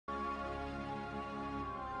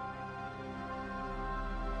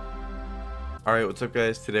Alright, what's up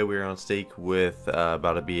guys? Today we are on stake with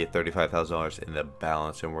about to be at $35,000 in the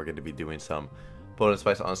balance, and we're going to be doing some bonus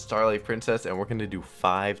buys on Starlight Princess, and we're going to do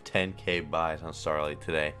 10K buys on Starlight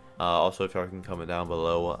today. Also, if y'all can comment down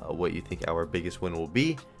below what you think our biggest win will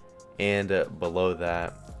be, and below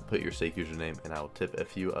that, put your stake username and I'll tip a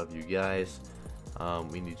few of you guys.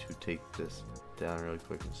 We need to take this down really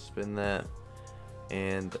quick and spin that,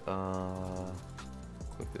 and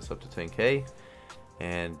click this up to 10K.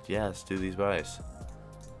 And yeah, let's do these buys.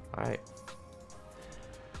 Alright.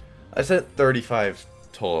 I said 35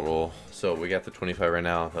 total, so we got the 25 right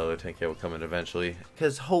now. The other 10K will come in eventually,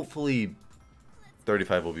 because hopefully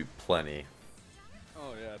 35 will be plenty.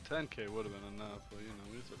 Oh yeah, 10K would have been enough, but you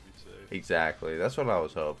know, we thought we'd say. Exactly, that's what I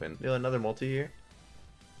was hoping. You know, another multi here?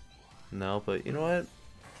 No, but you know what?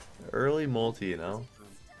 Early multi, you know? I'm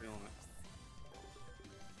feeling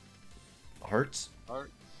it. Hearts? Heart.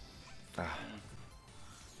 Ah.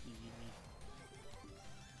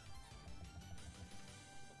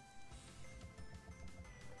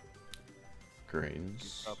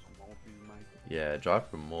 Greens. Yeah,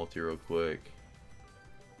 drop a multi real quick.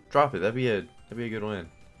 Drop it. That'd be a good win.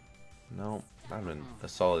 No, that'd been a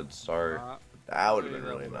solid start. That would have been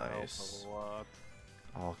really nice.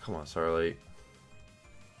 Oh, come on, Starlight.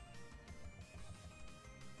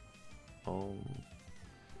 Oh.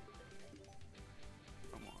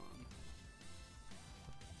 Come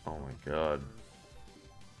on. Oh my God.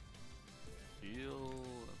 Heal.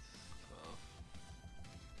 That's tough.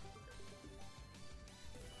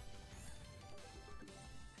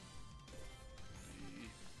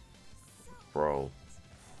 Bro.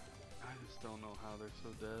 I just don't know how they're so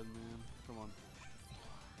dead, man. Come on.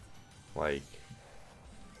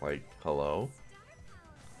 Like, hello?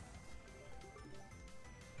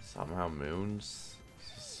 Somehow moons?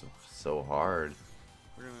 So hard.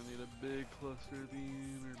 We're gonna need a big cluster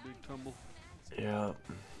bean or big tumble. Yeah.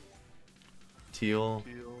 Teal.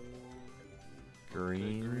 Teal.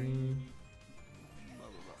 Green.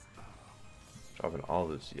 Dropping all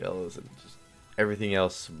those yellows and just everything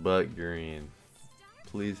else but green.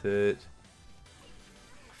 Please hit.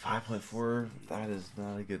 5.4. That is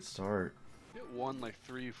not a good start. Get one like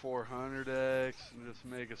 300-400x and just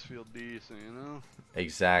make us feel decent, you know?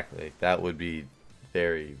 Exactly. That would be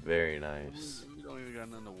very, very nice. We don't even got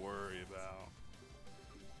nothing to worry about.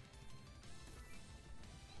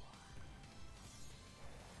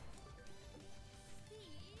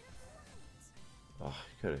 Oh,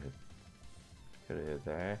 could have hit. Could have hit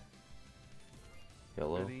there.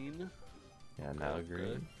 Yellow. Green. Yeah, now Okay, green.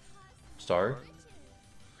 good. Star.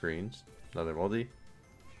 Greens. Another multi.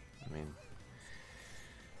 I mean.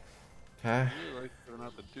 I Okay. really like throwing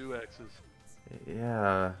out the 2x's.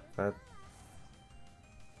 Yeah,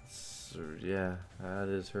 yeah, that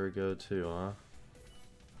is her go-to, huh?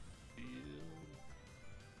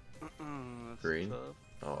 That's Green. tough.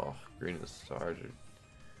 Oh, green is started.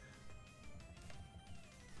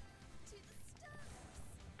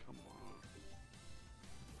 Come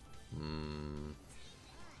on.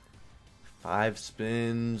 5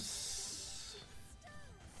 spins.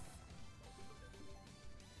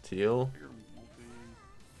 Teal.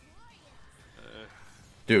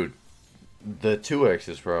 Dude, the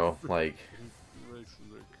 2X's, bro. Like.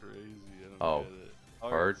 2x's are crazy. I don't Oh, get it.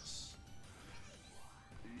 hearts.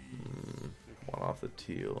 One off the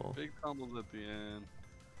teal. Big tumbles at the end.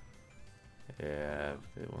 Yeah,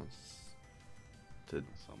 if it wants to.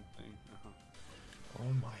 Something.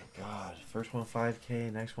 Oh my God! First one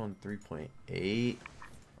 5K, next one 3.8.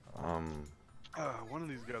 One of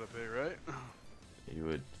these gotta pay, right? You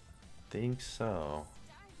would think so.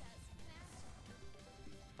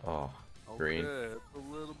 Oh, green. Okay, it's a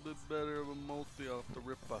little bit better of a multi off the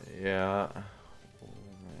ripper. Yeah. Oh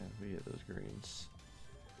man, we get those greens.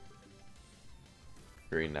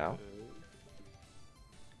 Green now.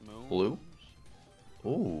 Moons. Blue.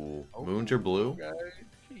 Ooh, moons are blue. Okay.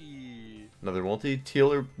 Another multi.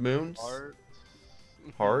 Teal or moons? Hearts.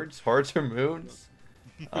 Hearts? Hearts or moons?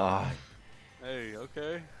 Ah. Hey,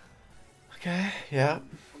 okay. Okay, yeah.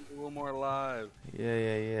 A little more alive.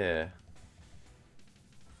 Yeah.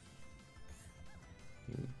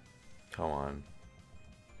 Come on.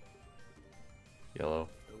 Yellow.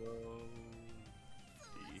 Hello.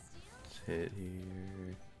 Let's hit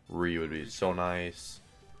here. Re would be so nice.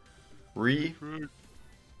 Re.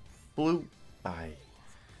 Blue. Aye.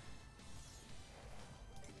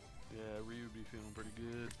 Yeah, Ryu would be feeling pretty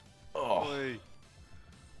good. Oh. Boy.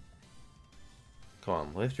 Come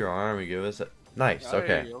on, lift your arm and give us a... Nice,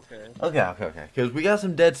 okay. Hey, okay. Okay. Because we got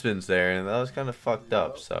some dead spins there, and that was kind of fucked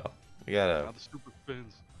up, so... We gotta... Now the super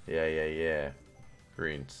spins. Yeah.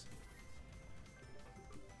 Greens.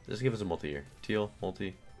 Just give us a multi here. Teal,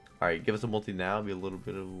 multi. Alright, give us a multi now. Be a little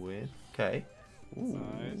bit of a win. Okay. Ooh.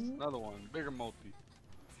 Nice. Another one. Bigger multi.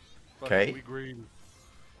 Okay. We green.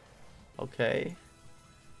 Okay.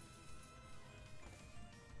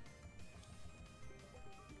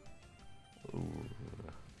 Ooh.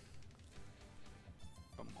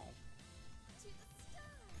 Come on.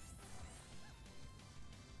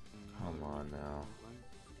 Come on now.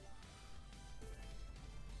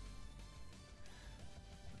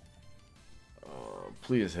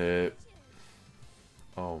 Please hit.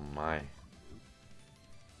 Oh my.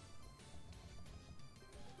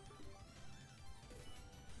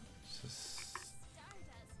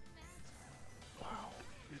 Wow.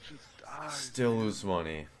 It just died. Still lose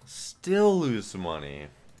money. Still lose money.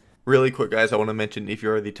 Really quick, guys, I want to mention if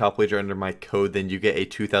you're the top wager under my code, then you get a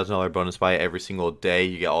 $2,000 bonus buy every single day.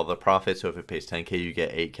 You get all the profits, so if it pays 10K, you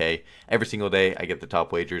get 8K. Every single day, I get the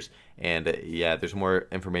top wagers. And yeah, there's more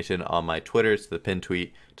information on my Twitter. It's the pinned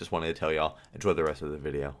tweet. Just wanted to tell y'all. Enjoy the rest of the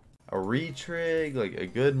video. A retrig, like a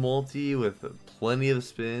good multi with plenty of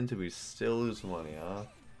spin to be still lose money, huh?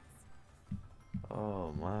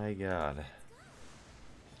 Oh my god.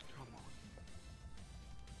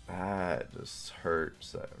 That just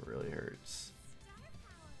hurts. That really hurts.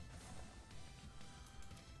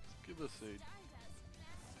 Give us a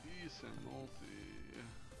decent multi.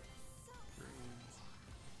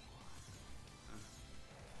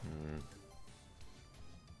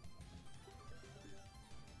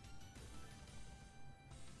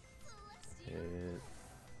 Hit.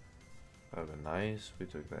 That would have been nice. We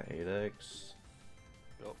took that 8x.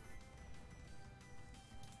 Yep.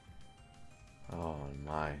 Oh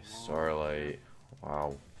my, Starlight.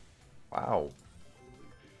 Wow. Wow.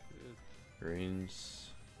 Greens.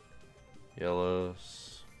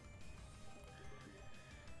 Yellows.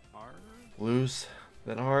 Blues.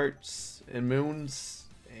 Then hearts and moons.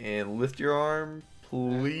 And lift your arm.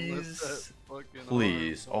 Please.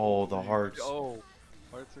 Please. Oh, the hearts. Oh,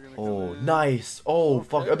 hearts are gonna oh come in. Nice. Oh, okay.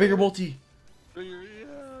 Fuck. A bigger multi. Bigger,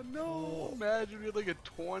 yeah, no. Imagine we had like a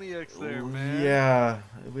 20x there, man. Yeah.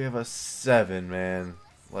 We have a 7, man.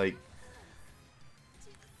 Like,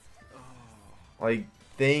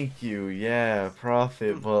 thank you. Yeah,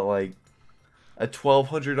 profit, but like a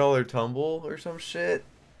 $1,200 tumble or some shit.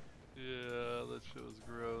 Yeah, that shit was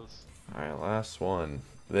gross. Alright, last one.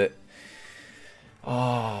 That.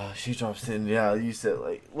 Oh, she drops in. Yeah, you said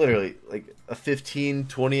like literally like a 15,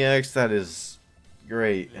 20x. That is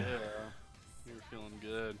great. Yeah, you were feeling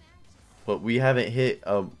good. But we haven't hit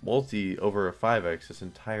a multi over a 5x this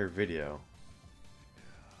entire video.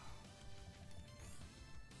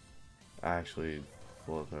 Actually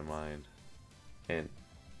blows my mind. And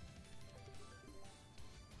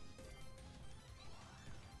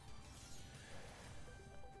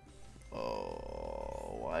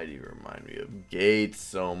oh, why do you remind me of Gates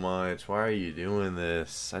so much? Why are you doing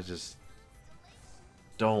this? I just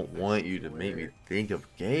don't want you to make me think of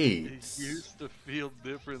Gates. It used to feel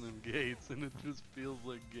different than Gates, and it just feels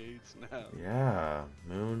like Gates now. Yeah,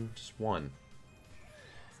 Moon, just one.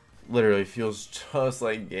 Literally feels just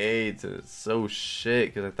like Gates, and it's so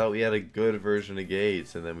shit because I thought we had a good version of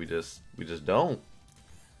Gates, and then we just don't.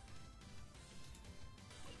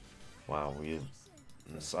 Wow,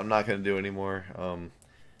 I'm not gonna do anymore.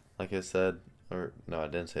 Like I said, or no, I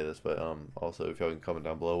didn't say this, but also if y'all can comment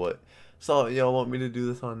down below what song y'all want me to do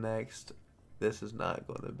this on next. This is not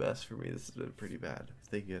going the best for me. This has been pretty bad.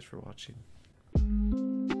 Thank you guys for watching.